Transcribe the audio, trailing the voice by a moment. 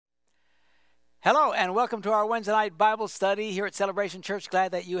Hello and welcome to our Wednesday night Bible study here at Celebration Church.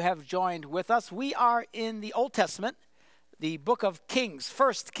 Glad that you have joined with us. We are in the Old Testament, the book of Kings,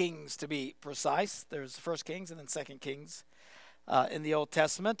 First Kings to be precise. There's First Kings and then Second Kings in the Old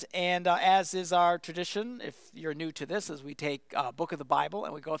Testament. And as is our tradition, if you're new to this, is we take a book of the Bible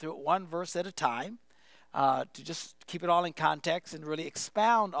and we go through it one verse at a time to just keep it all in context and really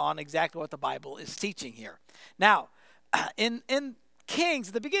expound on exactly what the Bible is teaching here. Now, in Kings,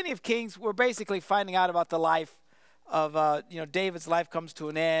 at the beginning of Kings, we're basically finding out about the life of, David's life comes to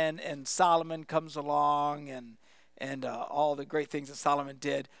an end, and Solomon comes along, and all the great things that Solomon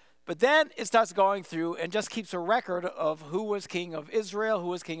did. But then it starts going through and just keeps a record of who was king of Israel, who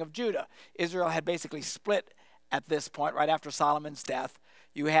was king of Judah. Israel had basically split at this point, right after Solomon's death.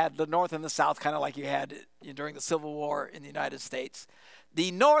 You had the north and the south, kind of like you had during the Civil War in the United States.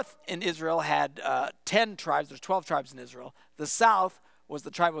 The north in Israel had 10 tribes. There's 12 tribes in Israel. The south was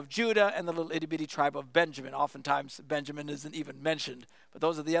the tribe of Judah and the little itty-bitty tribe of Benjamin. Oftentimes, Benjamin isn't even mentioned, but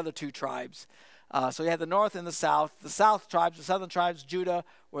those are the other two tribes. So you had the north and the south. The south tribes, the southern tribes, Judah,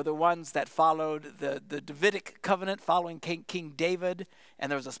 were the ones that followed the Davidic covenant following King David, and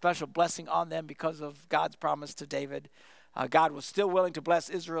there was a special blessing on them because of God's promise to David. God was still willing to bless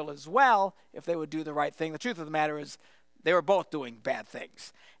Israel as well if they would do the right thing. The truth of the matter is they were both doing bad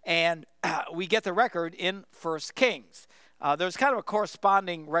things. And we get the record in First Kings. There's kind of a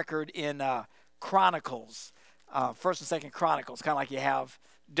corresponding record in Chronicles, First and Second Chronicles, kind of like you have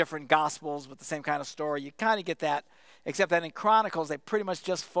different Gospels with the same kind of story. You kind of get that, except that in Chronicles, they pretty much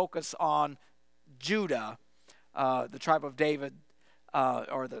just focus on Judah, the tribe of David,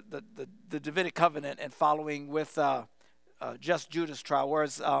 or the Davidic covenant, and following with just Judah's trial,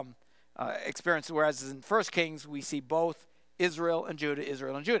 whereas in First Kings, we see both Israel and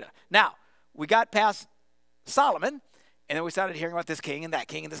Judah. Now, we got past Solomon, and then we started hearing about this king and that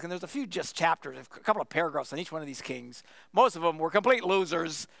king and this king. There's a few just chapters, a couple of paragraphs on each one of these kings. Most of them were complete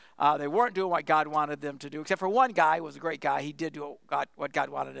losers. They weren't doing what God wanted them to do, except for one guy who was a great guy. He did do what God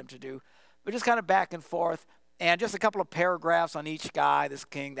wanted him to do, but just kind of back and forth. And just a couple of paragraphs on each guy, this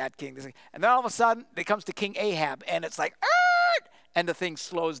king, that king, this king. And then all of a sudden, it comes to King Ahab, and it's like, and the thing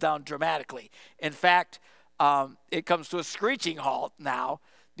slows down dramatically. In fact, it comes to a screeching halt now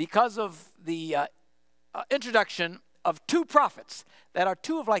because of the introduction of two prophets that are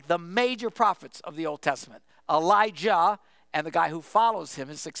two of like the major prophets of the Old Testament, Elijah and the guy who follows him,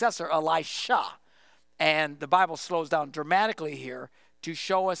 his successor, Elisha. And the Bible slows down dramatically here to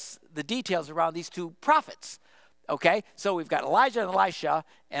show us the details around these two prophets. Okay, so we've got Elijah and Elisha,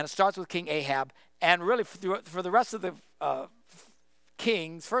 and it starts with King Ahab, and really for the rest of the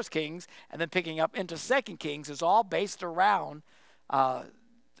Kings, First Kings, and then picking up into Second Kings is all based around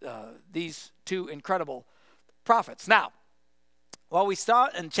these two incredible prophets. Now, we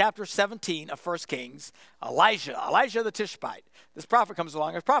start in chapter 17 of First Kings, Elijah the Tishbite. This prophet comes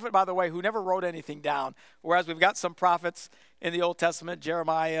along. A prophet, by the way, who never wrote anything down, whereas we've got some prophets in the Old Testament,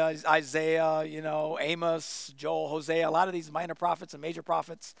 Jeremiah, Isaiah, Amos, Joel, Hosea, a lot of these minor prophets and major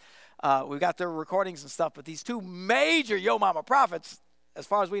prophets. We've got their recordings and stuff, but these two major Yo Mama prophets, as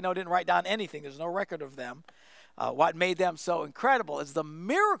far as we know, didn't write down anything. There's no record of them. What made them so incredible is the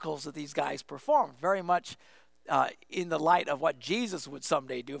miracles that these guys performed, very much in the light of what Jesus would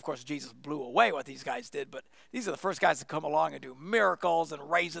someday do. Of course, Jesus blew away what these guys did, but these are the first guys to come along and do miracles and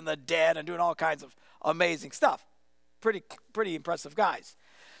raising the dead and doing all kinds of amazing stuff. Pretty impressive guys.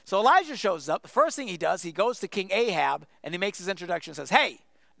 So Elijah shows up. The first thing he does, he goes to King Ahab, and he makes his introduction and says, hey,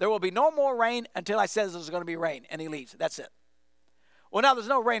 there will be no more rain until I says there's going to be rain. And he leaves. That's it. Well, now there's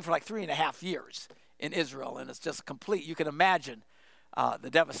no rain for like 3.5 years in Israel, and it's just complete. You can imagine the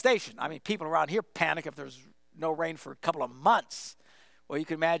devastation. I mean, people around here panic if there's no rain for a couple of months. Well, you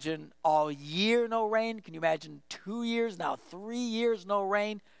can imagine all year no rain. Can you imagine 2 years, now 3 years no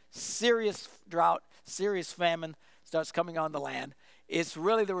rain? Serious drought, serious famine starts coming on the land. It's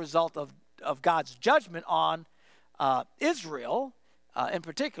really the result of God's judgment on Israel in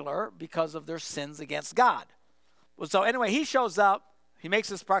particular because of their sins against God. Well, so anyway, he shows up, he makes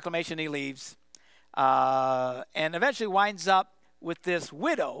this proclamation, he leaves, and eventually winds up with this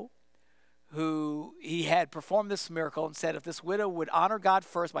widow who he had performed this miracle and said if this widow would honor God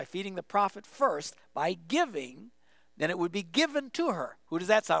first by feeding the prophet first, by giving, then it would be given to her. Who does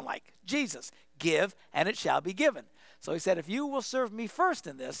that sound like? Jesus. Give, and it shall be given. So he said, if you will serve me first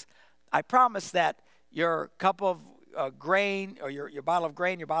in this, I promise that your cup of grain or your bottle of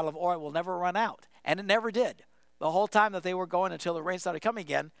grain, your bottle of oil will never run out. And it never did. The whole time that they were going until the rain started coming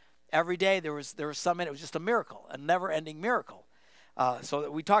again, every day there was some in it. It was just a miracle, a never-ending miracle. So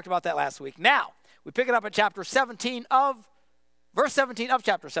we talked about that last week. Now, we pick it up at chapter 17 of, verse 17 of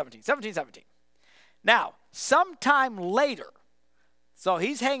chapter 17, 17. Now, sometime later, so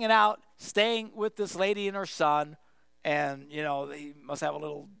he's hanging out, staying with this lady and her son, and, he must have a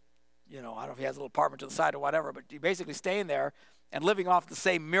little, I don't know if he has a little apartment to the side or whatever, but he's basically staying there and living off the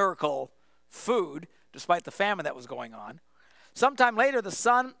same miracle food, despite the famine that was going on. Sometime later, the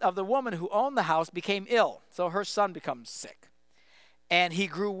son of the woman who owned the house became ill, so her son becomes sick. And he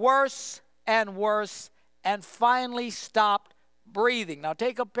grew worse and worse and finally stopped breathing. Now,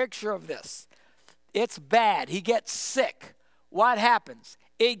 take a picture of this. It's bad. He gets sick. What happens?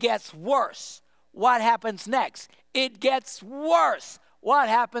 It gets worse. What happens next? It gets worse. What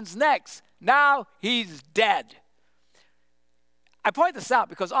happens next? Now he's dead. I point this out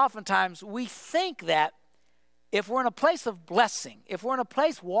because oftentimes we think that if we're in a place of blessing, if we're in a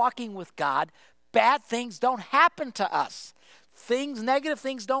place walking with God, bad things don't happen to us. Negative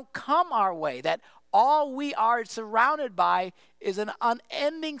things don't come our way. That all we are surrounded by is an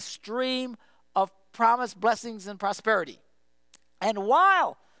unending stream of promised blessings and prosperity. And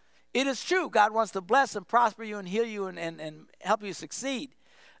while it is true, God wants to bless and prosper you and heal you and help you succeed,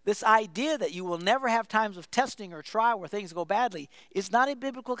 this idea that you will never have times of testing or trial where things go badly is not a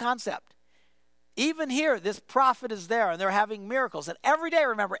biblical concept. Even here, this prophet is there, and they're having miracles. And every day,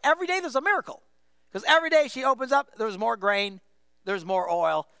 remember, every day there's a miracle. Because every day she opens up, there's more grain, there's more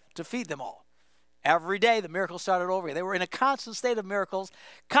oil to feed them all. Every day the miracles started over again. They were in a constant state of miracles,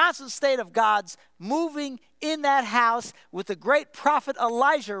 constant state of God's moving in that house with the great prophet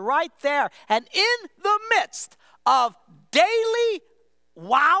Elijah right there. And in the midst of daily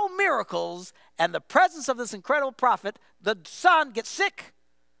wow miracles and the presence of this incredible prophet, the son gets sick.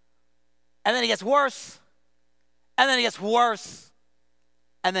 And then he gets worse. And then he gets worse.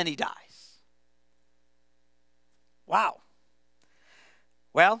 And then he dies. Wow.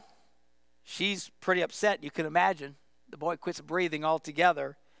 Well, she's pretty upset, you can imagine. The boy quits breathing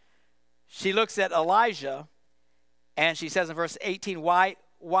altogether. She looks at Elijah, and she says in verse 18, what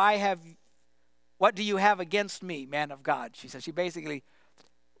do you have against me, man of God? She says, she basically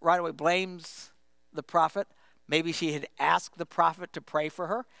right away blames the prophet. Maybe she had asked the prophet to pray for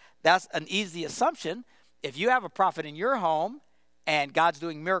her. That's an easy assumption. If you have a prophet in your home, and God's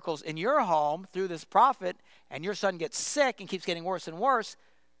doing miracles in your home through this prophet, and your son gets sick and keeps getting worse and worse,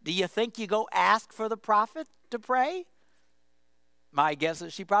 do you think you go ask for the prophet to pray? My guess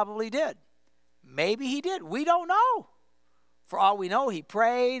is she probably did. Maybe he did. We don't know. For all we know, he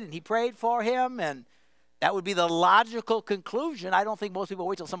prayed, and he prayed for him, and that would be the logical conclusion. I don't think most people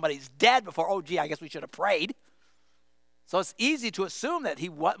wait till somebody's dead before, I guess we should have prayed. So it's easy to assume that he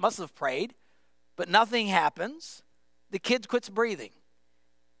must have prayed, but nothing happens. The kid quits breathing.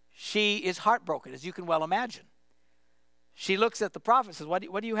 She is heartbroken, as you can well imagine. She looks at the prophet and says,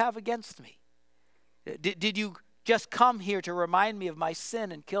 what do you have against me? Did you just come here to remind me of my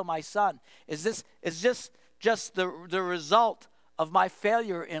sin and kill my son? Is this just the result of my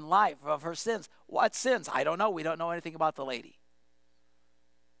failure in life, of her sins? What sins? I don't know. We don't know anything about the lady.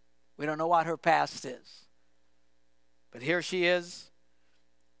 We don't know what her past is. But here she is,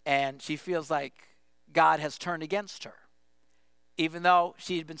 and she feels like God has turned against her, even though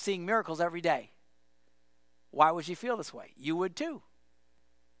she had been seeing miracles every day. Why would she feel this way? You would too.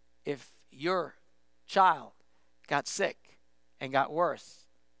 If your child got sick and got worse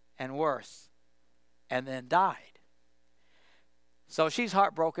and worse and then died. So she's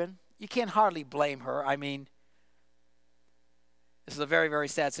heartbroken. You can't hardly blame her. I mean, this is a very, very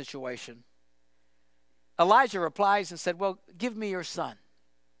sad situation. Elijah replies and said, well, give me your son.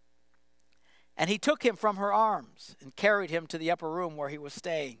 And he took him from her arms and carried him to the upper room where he was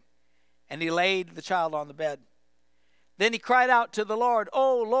staying. And he laid the child on the bed. Then he cried out to the Lord,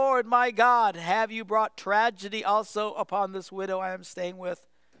 "O Lord, my God, have you brought tragedy also upon this widow I am staying with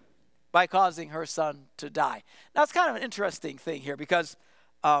by causing her son to die?" Now, it's kind of an interesting thing here because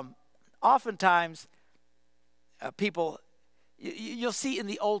oftentimes people, you'll see in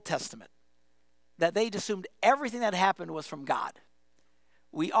the Old Testament that they assumed everything that happened was from God.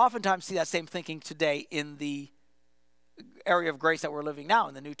 We oftentimes see that same thinking today in the area of grace that we're living now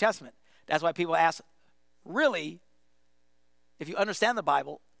in the New Testament. That's why people ask, really, if you understand the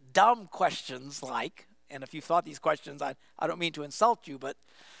Bible, dumb questions like, and if you thought these questions, I don't mean to insult you, but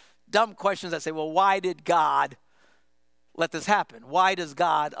dumb questions that say, well, why did God let this happen? Why does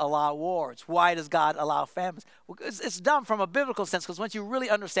God allow wars? Why does God allow famines? Well, it's dumb from a biblical sense because once you really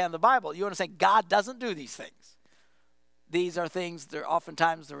understand the Bible, you understand God doesn't do these things. These are things that are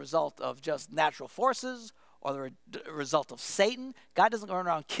oftentimes the result of just natural forces or the result of Satan. God doesn't run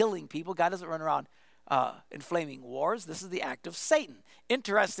around killing people. God doesn't run around inflaming wars. This is the act of Satan.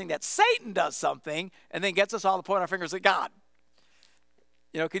 Interesting that Satan does something and then gets us all to point our fingers at God.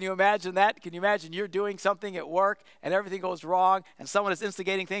 Can you imagine that? Can you imagine you're doing something at work and everything goes wrong and someone is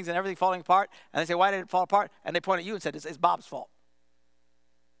instigating things and everything falling apart, and they say, why did it fall apart? And they point at you and said, it's Bob's fault.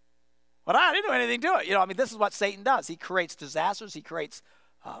 Well, I didn't do anything to it. This is what Satan does. He creates disasters. He creates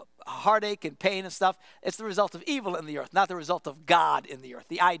heartache and pain and stuff. It's the result of evil in the earth, not the result of God in the earth.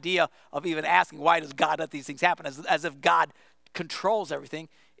 The idea of even asking, why does God let these things happen, as if God controls everything,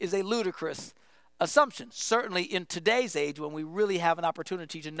 is a ludicrous assumption, certainly in today's age when we really have an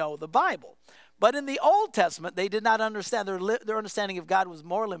opportunity to know the Bible. But in the Old Testament, they did not understand. Their understanding of God was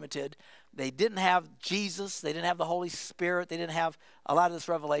more limited. They didn't have Jesus. They didn't have the Holy Spirit. They didn't have a lot of this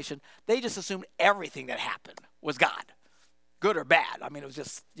revelation. They just assumed everything that happened was God, good or bad. It was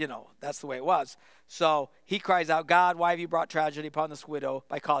just, that's the way it was. So he cries out, God, why have you brought tragedy upon this widow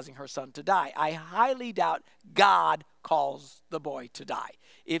by causing her son to die? I highly doubt God calls the boy to die.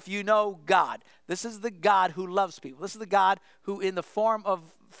 If you know God, this is the God who loves people. This is the God who, in the form of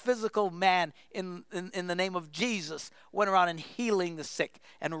physical man, in the name of Jesus, went around and healing the sick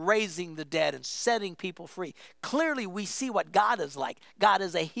and raising the dead and setting people free. Clearly, we see what God is like. God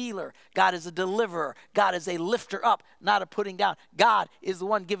is a healer. God is a deliverer. God is a lifter up, not a putting down. God is the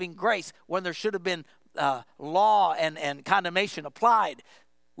one giving grace when there should have been law and condemnation applied.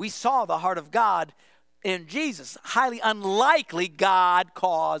 We saw the heart of God in Jesus. Highly unlikely God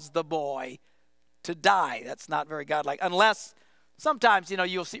caused the boy to die. That's not very godlike. Unless sometimes,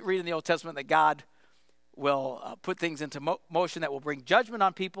 you'll read in the Old Testament that God will put things into motion that will bring judgment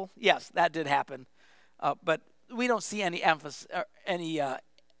on people. Yes, that did happen. But we don't see any emphasis or any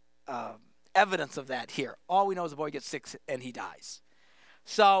evidence of that here. All we know is the boy gets sick and he dies.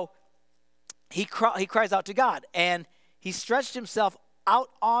 So he cries out to God, and he stretched himself out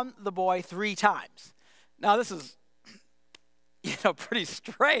on the boy 3 times. Now, this is, pretty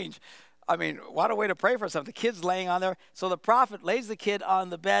strange. What a way to pray for something. The kid's laying on there. So the prophet lays the kid on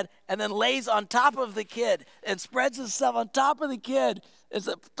the bed and then lays on top of the kid and spreads himself on top of the kid.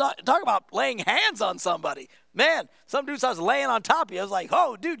 Talk about laying hands on somebody. Man, some dude starts laying on top of you. I was like,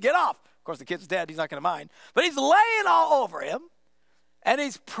 oh, dude, get off. Of course, the kid's dead. He's not going to mind. But he's laying all over him, and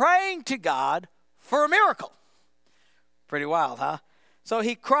he's praying to God for a miracle. Pretty wild, huh? So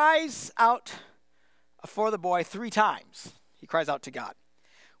he cries out for the boy 3 times. He cries out to God,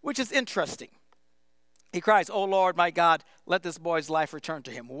 which is interesting. He cries, oh Lord, my God, let this boy's life return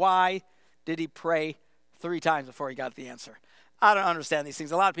to him. Why did he pray 3 times before he got the answer? I don't understand these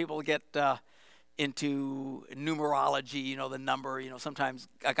things. A lot of people get into numerology, the number. Sometimes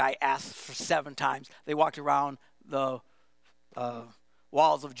a guy asks for 7 times. They walked around the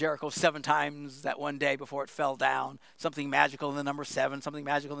walls of Jericho 7 times that one day before it fell down. Something magical in the number 7, something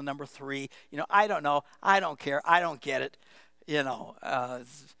magical in the number 3. I don't know. I don't care. I don't get it. I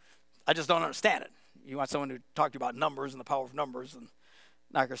just don't understand it. You want someone to talk to you about numbers and the power of numbers and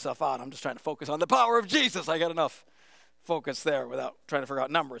knock yourself out. I'm just trying to focus on the power of Jesus. I got enough focus there without trying to figure out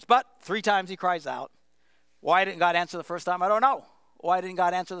numbers. But 3 times he cries out. Why didn't God answer the first time? I don't know. Why didn't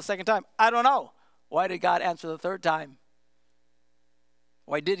God answer the second time? I don't know. Why did God answer the third time?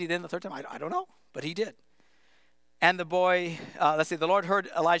 Why did he then the third time? I don't know, but he did. And the boy, the Lord heard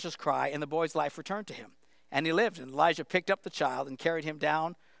Elijah's cry, and the boy's life returned to him. And he lived. And Elijah picked up the child and carried him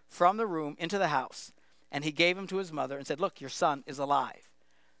down from the room into the house. And he gave him to his mother and said, look, your son is alive.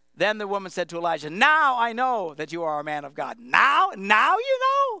 Then the woman said to Elijah, now I know that you are a man of God. Now you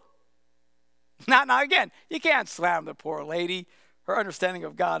know? Now again, you can't slam the poor lady. Her understanding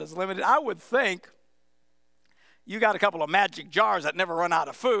of God is limited. I would think you got a couple of magic jars that never run out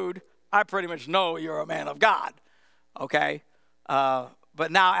of food. I pretty much know you're a man of God. Okay?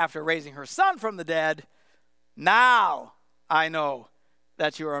 But now after raising her son from the dead, now I know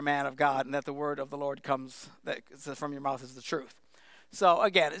that you are a man of God and that the word of the Lord comes that from your mouth is the truth. So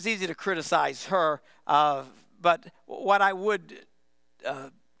again, it's easy to criticize her, but what I would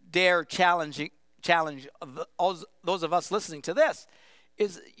dare challenge those of us listening to this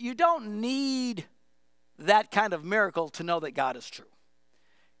is you don't need that kind of miracle to know that God is true.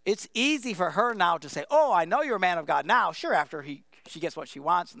 It's easy for her now to say, oh, I know you're a man of God now. Sure, after she gets what she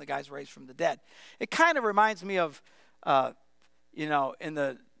wants and the guy's raised from the dead. It kind of reminds me of, in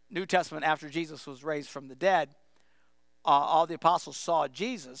the New Testament after Jesus was raised from the dead, all the apostles saw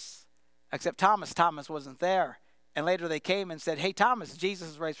Jesus except Thomas. Thomas wasn't there. And later they came and said, hey, Thomas, Jesus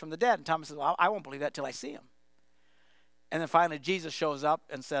is raised from the dead. And Thomas said, well, I won't believe that till I see him. And then finally Jesus shows up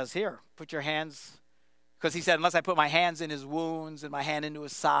and says, here, put your hands, because he said, unless I put my hands in his wounds and my hand into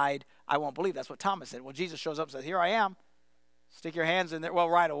his side, I won't believe. That's what Thomas said. Well, Jesus shows up and says, here I am. Stick your hands in there. Well,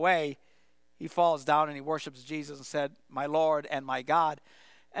 right away, he falls down and he worships Jesus and said, my Lord and my God.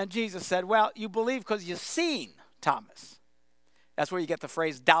 And Jesus said, well, you believe because you've seen, Thomas. That's where you get the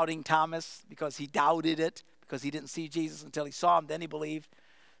phrase doubting Thomas, because he doubted it, because he didn't see Jesus until he saw him, then he believed.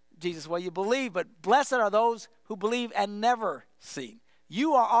 Jesus, well, you believe, but blessed are those who believe and never seen.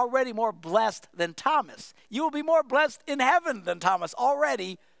 You are already more blessed than Thomas. You will be more blessed in heaven than Thomas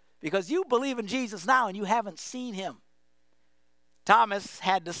already, because you believe in Jesus now and you haven't seen him. Thomas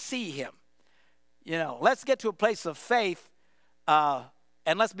had to see him. You know, let's get to a place of faith, and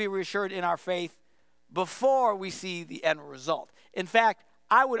let's be reassured in our faith before we see the end result. In fact,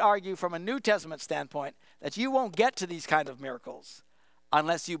 I would argue from a New Testament standpoint that you won't get to these kind of miracles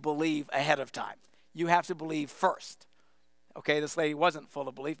unless you believe ahead of time. You have to believe first. Okay, this lady wasn't full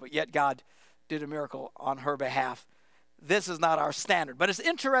of belief, but yet God did a miracle on her behalf. This is not our standard. But it's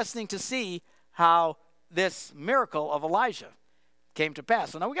interesting to see how this miracle of Elijah came to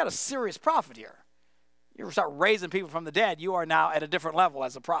pass. So now we got a serious prophet here. You start raising people from the dead, you are now at a different level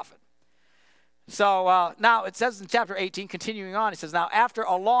as a prophet. So now it says in chapter 18, continuing on, it says, now after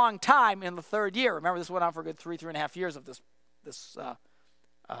a long time in the third year, remember this went on for a good 3.5 years of this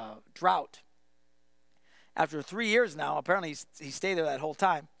drought. After 3 years now, apparently he stayed there that whole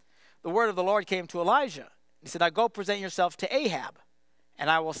time, the word of the Lord came to Elijah. He said, now go present yourself to Ahab, and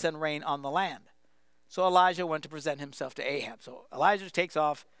I will send rain on the land. So Elijah went to present himself to Ahab. So Elijah takes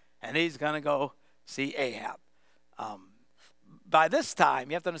off, and he's going to go see Ahab. By this time,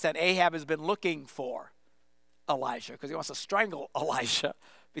 you have to understand, Ahab has been looking for Elijah because he wants to strangle Elijah,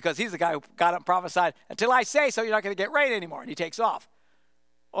 because he's the guy who got up and prophesied, until I say so, you're not going to get rain anymore, and he takes off.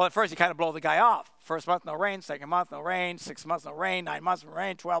 Well, at first, you kind of blow the guy off. First month, no rain. Second month, no rain. 6 months, no rain. 9 months, no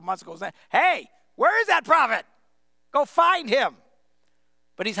rain. 12 months goes in. Hey, where is that prophet? Go find him.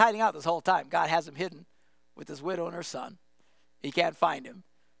 But he's hiding out this whole time. God has him hidden with his widow and her son. He can't find him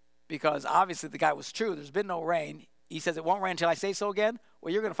because obviously the guy was true. There's been no rain. He says it won't rain until I say so again.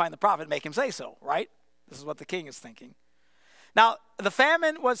 Well, you're going to find the prophet and make him say so, right? This is what the king is thinking. Now, the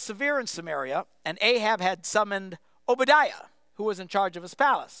famine was severe in Samaria, and Ahab had summoned Obadiah, who was in charge of his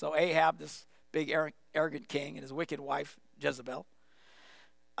palace. So Ahab, this big arrogant king, and his wicked wife, Jezebel,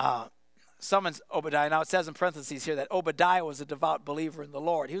 summons Obadiah. Now it says in parentheses here that Obadiah was a devout believer in the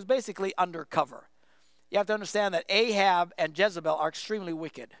Lord. He was basically undercover. You have to understand that Ahab and Jezebel are extremely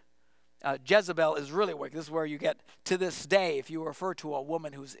wicked. Jezebel is really wicked. This is where you get, to this day, if you refer to a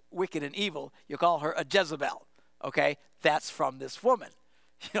woman who's wicked and evil, you call her a Jezebel. Okay? That's from this woman.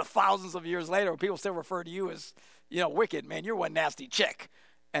 You know, thousands of years later, people still refer to you as, you know, wicked. Man, you're one nasty chick.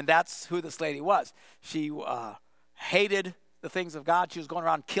 And that's who this lady was. She hated the things of God. She was going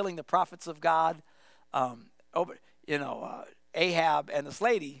around killing the prophets of God. Ahab and this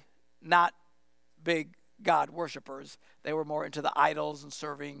lady, not big God worshipers. They were more into the idols and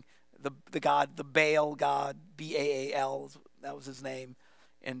serving the god, the Baal god, Baal, that was his name,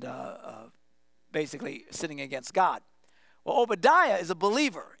 and basically sinning against God. Well, Obadiah is a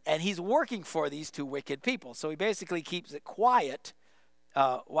believer, and he's working for these two wicked people. So he basically keeps it quiet,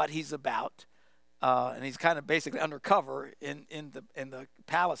 what he's about, and he's kind of basically undercover in the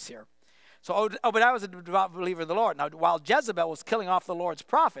palace here. So Obadiah was a devout believer in the Lord. Now, while Jezebel was killing off the Lord's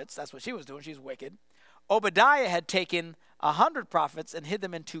prophets, that's what she was doing, she's wicked, Obadiah had taken 100 prophets and hid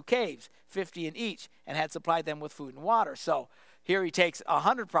them in 2 caves, 50 in each, and had supplied them with food and water. So here he takes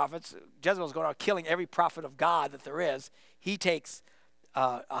 100 prophets. Jezebel's going out killing every prophet of God that there is. He takes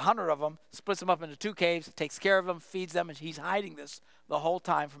 100 of them, splits them up into 2 caves, takes care of them, feeds them, and he's hiding this the whole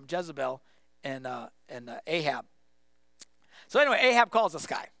time from Jezebel and Ahab. So anyway, Ahab calls this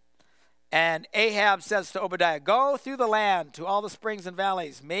guy. And Ahab says to Obadiah, go through the land to all the springs and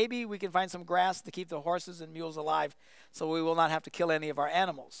valleys. Maybe we can find some grass to keep the horses and mules alive so we will not have to kill any of our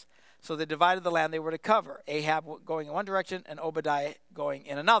animals. So they divided the land they were to cover, Ahab going in one direction and Obadiah going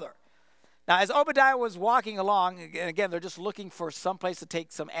in another. Now, as Obadiah was walking along, and again, they're just looking for some place to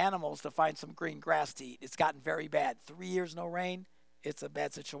take some animals to find some green grass to eat. It's gotten very bad. 3 years, no rain. It's a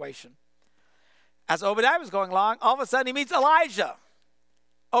bad situation. As Obadiah was going along, all of a sudden he meets Elijah.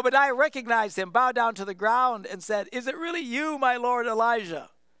 Obadiah recognized him, bowed down to the ground, and said, is it really you, my lord Elijah?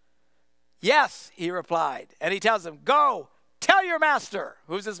 Yes, he replied. And he tells him, go, tell your master.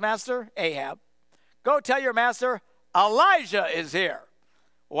 Who's his master? Ahab. Go tell your master, Elijah is here.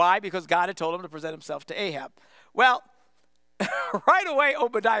 Why? Because God had told him to present himself to Ahab. Well, right away,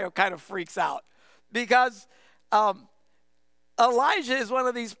 Obadiah kind of freaks out because Elijah is one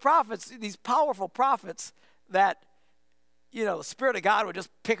of these prophets, these powerful prophets that, you know, the Spirit of God would just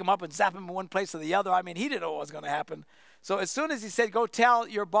pick him up and zap him in one place or the other. I mean, he didn't know what was going to happen. So as soon as he said, go tell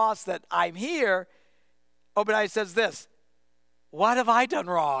your boss that I'm here, Obadiah says this, what have I done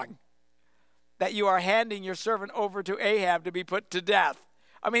wrong that you are handing your servant over to Ahab to be put to death?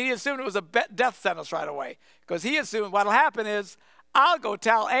 I mean, he assumed it was a death sentence right away, because he assumed what will happen is, I'll go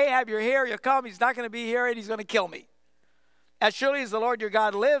tell Ahab you're here, you'll come, he's not going to be here, and he's going to kill me. As surely as the Lord your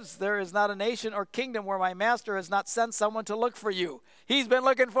God lives, there is not a nation or kingdom where my master has not sent someone to look for you. He's been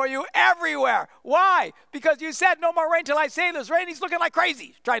looking for you everywhere. Why? Because you said no more rain till I say there's rain. He's looking like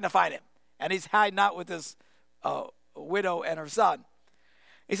crazy trying to find him. And he's hiding out with his widow and her son.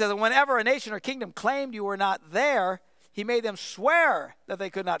 He says, whenever a nation or kingdom claimed you were not there, he made them swear that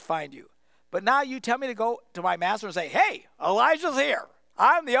they could not find you. But now you tell me to go to my master and say, hey, Elijah's here.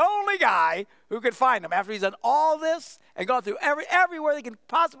 I'm the only guy who could find him. After he's done all this and gone through everywhere they can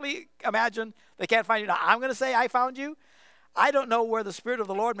possibly imagine, they can't find you. Now, I'm going to say I found you. I don't know where the Spirit of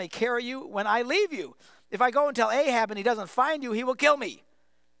the Lord may carry you when I leave you. If I go and tell Ahab and he doesn't find you, he will kill me.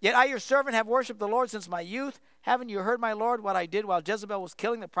 Yet I, your servant, have worshipped the Lord since my youth. Haven't you heard, my Lord, what I did while Jezebel was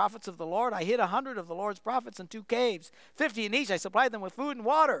killing the prophets of the Lord? I hid 100 of the Lord's prophets in 2 caves, 50 in each. I supplied them with food and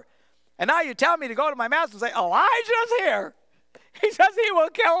water. And now you tell me to go to my master and say, Elijah's here. He says he will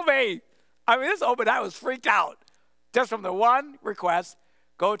kill me. I mean, this Obadiah was freaked out just from the one request,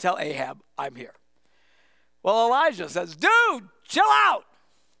 go tell Ahab I'm here. Well, Elijah says, dude, chill out.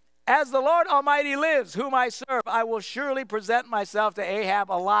 As the Lord Almighty lives, whom I serve, I will surely present myself to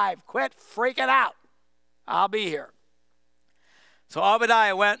Ahab alive. Quit freaking out. I'll be here. So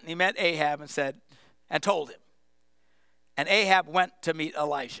Obadiah went and he met Ahab and said, and told him. And Ahab went to meet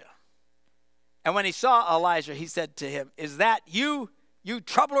Elijah. And when he saw Elijah, he said to him, is that you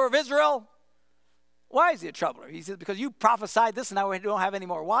troubler of Israel? Why is he a troubler? He said, because you prophesied this and now we don't have any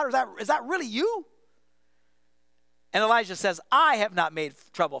more water. Is that really you? And Elijah says, I have not made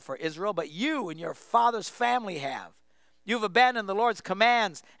trouble for Israel, but you and your father's family have. You've abandoned the Lord's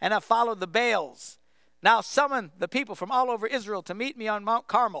commands and have followed the Baals. Now summon the people from all over Israel to meet me on Mount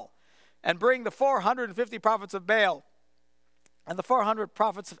Carmel and bring the 450 prophets of Baal and the 400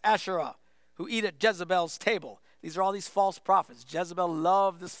 prophets of Asherah who eat at Jezebel's table. These are all these false prophets. Jezebel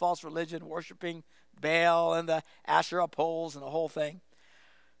loved this false religion, worshiping Baal and the Asherah poles and the whole thing.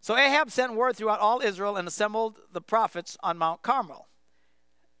 So Ahab sent word throughout all Israel and assembled the prophets on Mount Carmel.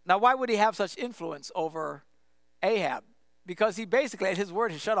 Now, why would he have such influence over Ahab? Because he basically, at his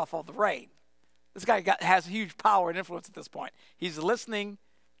word, he shut off all the rain. This guy has huge power and influence at this point. He's listening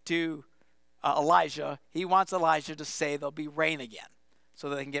to Elijah. He wants Elijah to say there'll be rain again so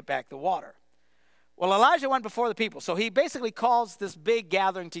that they can get back the water. Well, Elijah went before the people. So he basically calls this big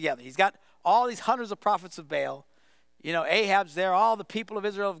gathering together. He's got all these hundreds of prophets of Baal. You know, Ahab's there. All the people of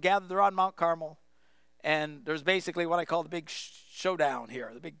Israel have gathered. They're on Mount Carmel. And there's basically what I call the big showdown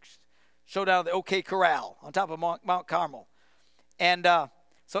here. The big showdown of the OK Corral on top of Mount Carmel. And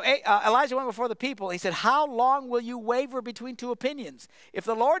so Elijah went before the people. He said, how long will you waver between two opinions? If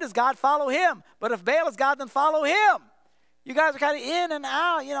the Lord is God, follow him. But if Baal is God, then follow him. You guys are kind of in and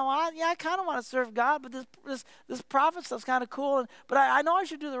out. You know, I kind of want to serve God, but this prophet stuff's kind of cool. But I know I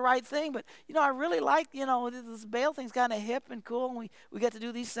should do the right thing. But, you know, I really like, you know, this Baal thing's kind of hip and cool. And we get to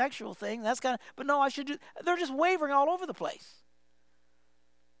do these sexual things. That's kind of, but no, I should do. They're just wavering all over the place.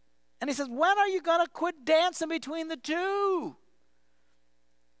 And he says, when are you going to quit dancing between the two?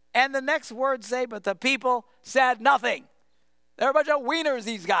 And the next words say, but the people said nothing. They're a bunch of wieners,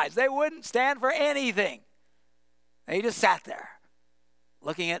 these guys. They wouldn't stand for anything. And he just sat there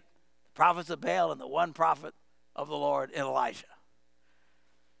looking at the prophets of Baal and the one prophet of the Lord in Elijah.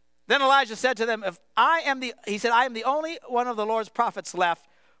 Then Elijah said to them, I am the only one of the Lord's prophets left,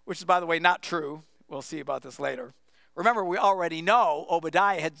 which is, by the way, not true. We'll see about this later. Remember, we already know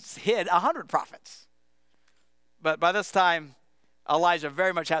Obadiah had hid 100 prophets. But by this time, Elijah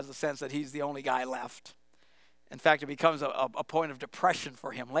very much has the sense that he's the only guy left. In fact, it becomes a point of depression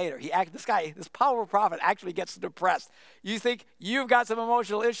for him later. This powerful prophet actually gets depressed. You think you've got some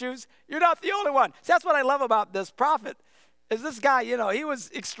emotional issues? You're not the only one. See, that's what I love about this prophet, is this guy, you know, he was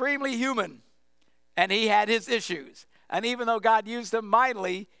extremely human, and he had his issues. And even though God used him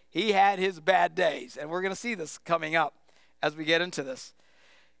mightily, he had his bad days. And we're going to see this coming up as we get into this.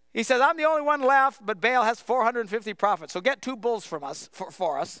 He says, I'm the only one left, but Baal has 450 prophets. So get 2 bulls for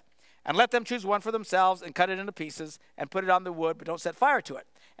us. And let them choose one for themselves and cut it into pieces and put it on the wood, but don't set fire to it.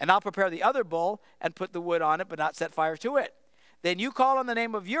 And I'll prepare the other bull and put the wood on it, but not set fire to it. Then you call on the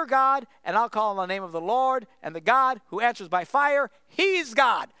name of your God, and I'll call on the name of the Lord, and the God who answers by fire, he's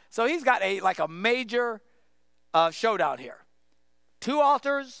God. So he's got a major showdown here. 2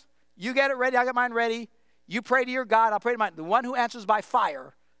 altars, you get it ready, I got mine ready. You pray to your God, I'll pray to mine. The one who answers by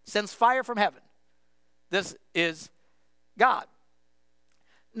fire sends fire from heaven. This is God.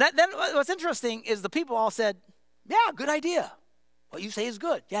 Then what's interesting is the people all said, yeah, good idea. What you say is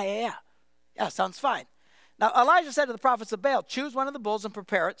good. Yeah, sounds fine. Now Elijah said to the prophets of Baal, choose one of the bulls and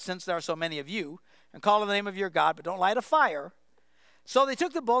prepare it, since there are so many of you, and call on the name of your God, but don't light a fire. So they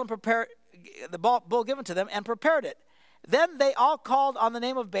took the bull and prepared the bull given to them and prepared it. Then they all called on the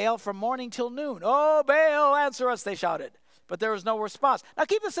name of Baal from morning till noon. Oh, Baal, answer us, they shouted. But there was no response. Now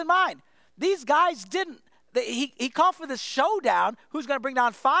keep this in mind. These guys didn't. He called for this showdown. Who's going to bring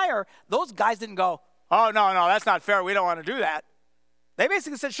down fire? Those guys didn't go, oh, no, that's not fair. We don't want to do that. They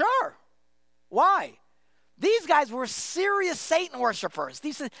basically said, sure. Why? These guys were serious Satan worshipers,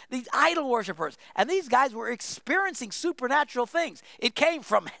 these idol worshipers. And these guys were experiencing supernatural things. It came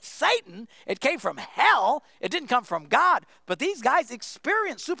from Satan. It came from hell. It didn't come from God. But these guys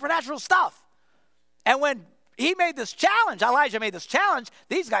experienced supernatural stuff. And when he made this challenge, Elijah made this challenge,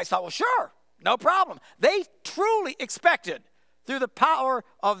 these guys thought, well, sure, no problem. They truly expected, through the power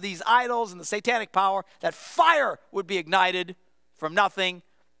of these idols and the satanic power, that fire would be ignited from nothing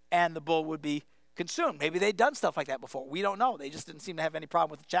and the bull would be consumed. Maybe they'd done stuff like that before. We don't know. They just didn't seem to have any problem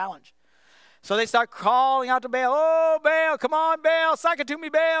with the challenge. So they start calling out to Baal, oh, Baal, come on, Baal, suck it to me,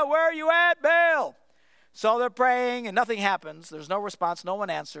 Baal, where are you at, Baal? So they're praying and nothing happens. There's no response. No one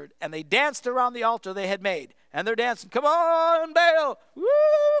answered. And they danced around the altar they had made. And they're dancing, come on, Baal. Woo,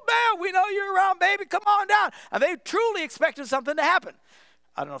 Baal, we know you're around, baby. Come on down. And they truly expected something to happen.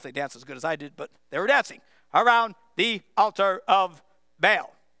 I don't know if they danced as good as I did, but they were dancing around the altar of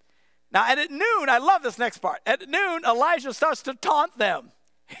Baal. Now, and at noon, I love this next part. At noon, Elijah starts to taunt them.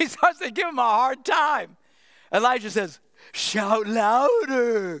 He starts to give them a hard time. Elijah says, shout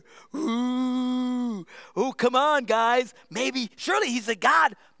louder. Ooh. Oh, come on, guys. Maybe, surely he's a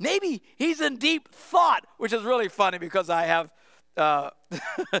god. Maybe he's in deep thought, which is really funny because I have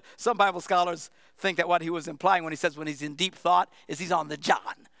some Bible scholars think that what he was implying when he says when he's in deep thought is he's on the John.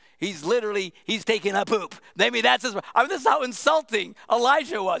 He's taking a poop. Maybe that's his, this is how insulting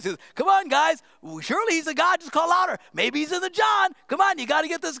Elijah was. He says, come on, guys. Surely he's a god. Just call louder. Maybe he's in the John. Come on, you got to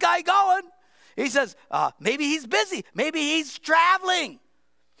get this guy going. He says, maybe he's busy. Maybe he's traveling.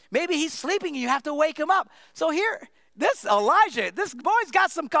 Maybe he's sleeping and you have to wake him up. So here, this Elijah, this boy's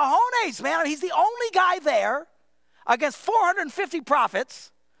got some cojones, man. He's the only guy there against 450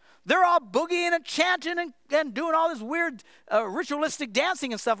 prophets. They're all boogieing and chanting and doing all this weird ritualistic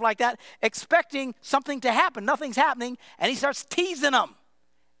dancing and stuff like that, expecting something to happen. Nothing's happening, and he starts teasing them,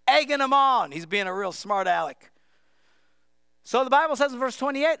 egging them on. He's being a real smart aleck. So the Bible says in verse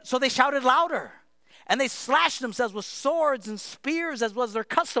 28, so they shouted louder, and they slashed themselves with swords and spears as was their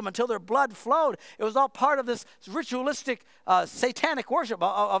custom until their blood flowed. It was all part of this ritualistic satanic worship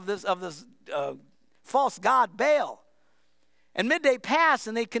of this false god Baal. And midday passed,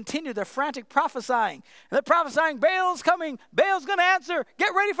 and they continued their frantic prophesying. And they're prophesying, Baal's coming. Baal's going to answer.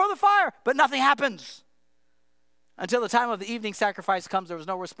 Get ready for the fire. But nothing happens. Until the time of the evening sacrifice comes, there was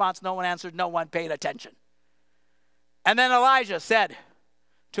no response. No one answered. No one paid attention. And then Elijah said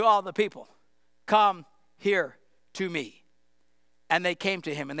to all the people, come here to me. And they came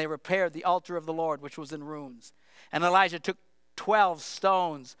to him, and they repaired the altar of the Lord, which was in ruins. And Elijah took 12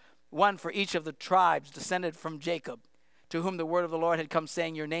 stones, one for each of the tribes descended from Jacob, to whom the word of the Lord had come,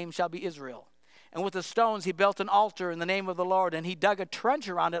 saying, your name shall be Israel. And with the stones he built an altar in the name of the Lord, and he dug a trench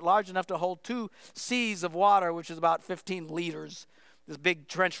around it large enough to hold 2 seas of water, which is about 15 liters. This big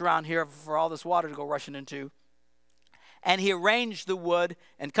trench around here for all this water to go rushing into. And he arranged the wood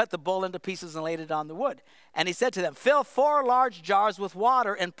and cut the bull into pieces and laid it on the wood. And he said to them, fill 4 large jars with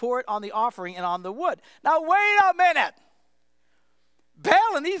water and pour it on the offering and on the wood. Now wait a minute.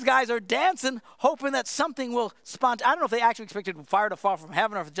 Baal and these guys are dancing, hoping that something will I don't know if they actually expected fire to fall from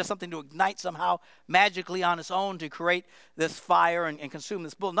heaven or if it's just something to ignite somehow magically on its own to create this fire and consume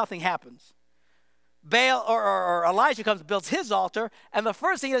this bull. Nothing happens. Baal or Elijah comes, builds his altar, and the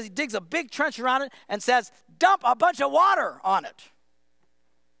first thing he does, he digs a big trench around it and says, dump a bunch of water on it.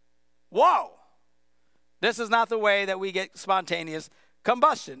 Whoa. This is not the way that we get spontaneous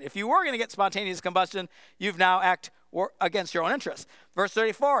combustion. If you were going to get spontaneous combustion, you've now acted against your own interest. Verse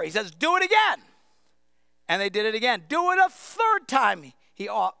 34, he says, do it again. And they did it again. Do it a third time, he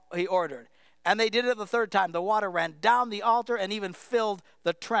ordered. And they did it the third time. The water ran down the altar and even filled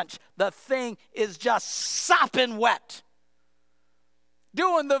the trench. The thing is just sopping wet.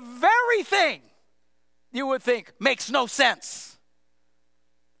 Doing the very thing you would think makes no sense.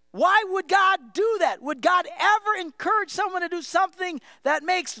 Why would God do that? Would God ever encourage someone to do something that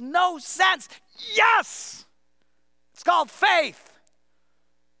makes no sense? Yes! It's called faith.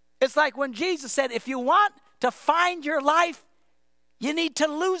 It's like when Jesus said, if you want to find your life, you need to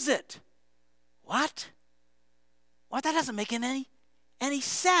lose it. What? Well, that doesn't make any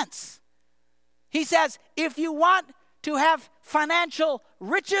sense. He says, if you want to have financial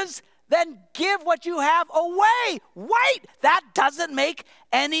riches, then give what you have away. Wait, that doesn't make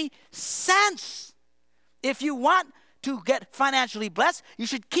any sense. If you want to get financially blessed, you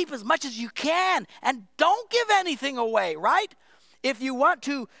should keep as much as you can and don't give anything away, right? If you want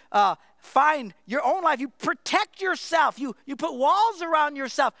to find your own life, you protect yourself. You put walls around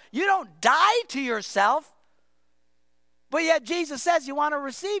yourself. You don't die to yourself. But yet Jesus says you want to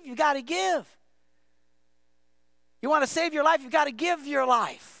receive, you got to give. You want to save your life, you got to give your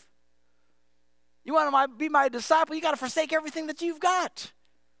life. You want to be my disciple, you got to forsake everything that you've got.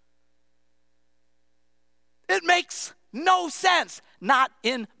 It makes no sense, not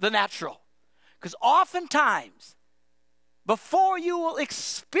in the natural. Because oftentimes, before you will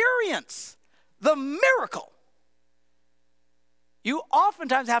experience the miracle, you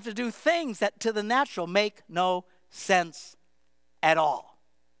oftentimes have to do things that to the natural make no sense at all.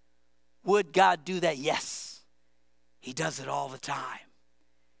 Would God do that? Yes. He does it all the time.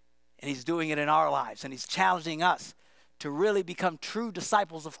 And he's doing it in our lives. And he's challenging us to really become true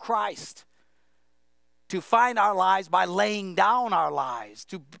disciples of Christ. To find our lives by laying down our lives.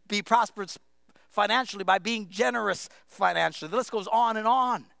 To be prosperous financially by being generous financially. The list goes on and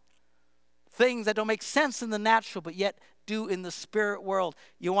on. Things that don't make sense in the natural but yet do in the spirit world.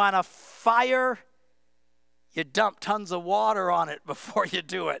 You want a fire? You dump tons of water on it before you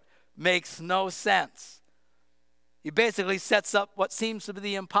do it. Makes no sense. He basically sets up what seems to be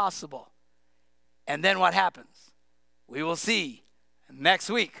the impossible. And then what happens? We will see next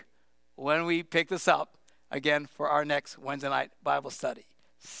week when we pick this up again for our next Wednesday night Bible study.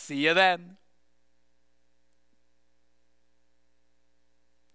 See you then.